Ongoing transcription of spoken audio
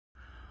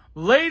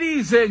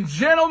Ladies and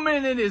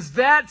gentlemen, it is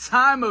that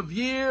time of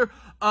year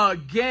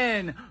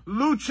again.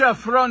 Lucha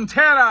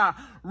Frontera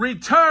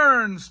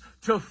returns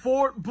to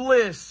Fort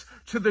Bliss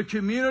to the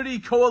Community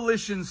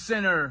Coalition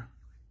Center.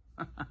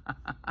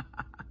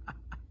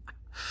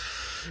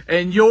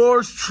 And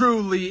yours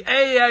truly,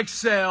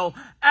 AXL,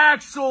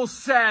 Axel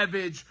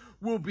Savage,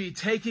 will be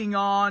taking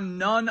on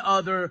none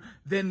other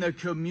than the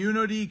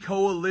Community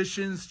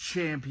Coalition's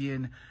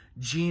champion,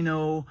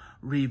 Gino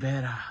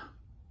Rivera.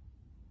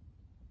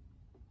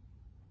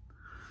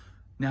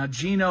 Now,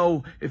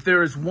 Gino, if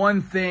there is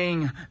one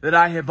thing that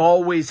I have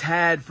always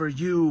had for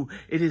you,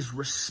 it is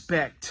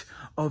respect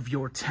of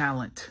your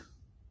talent.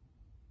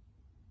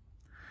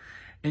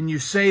 And you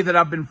say that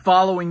I've been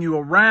following you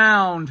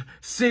around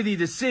city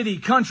to city,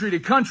 country to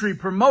country,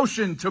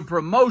 promotion to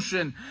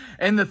promotion.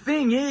 And the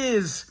thing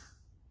is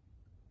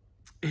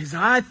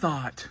I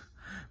thought,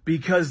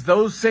 because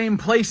those same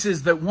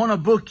places that want to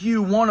book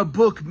you want to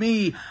book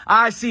me.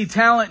 I see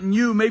talent in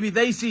you. Maybe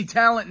they see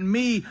talent in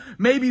me.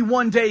 Maybe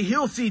one day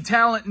he'll see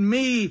talent in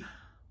me.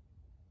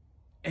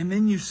 And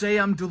then you say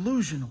I'm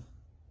delusional.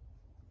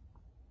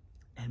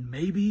 And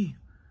maybe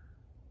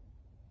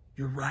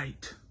you're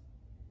right.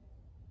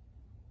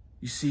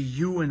 You see,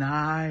 you and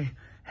I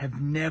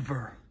have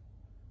never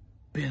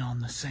been on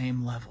the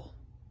same level.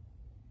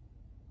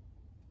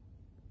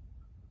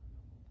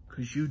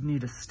 Because you'd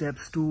need a step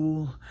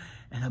stool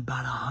and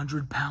about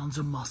 100 pounds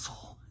of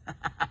muscle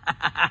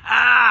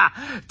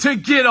to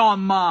get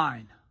on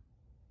mine.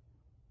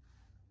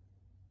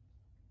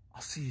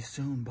 I'll see you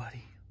soon,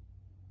 buddy.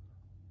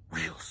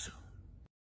 Real soon.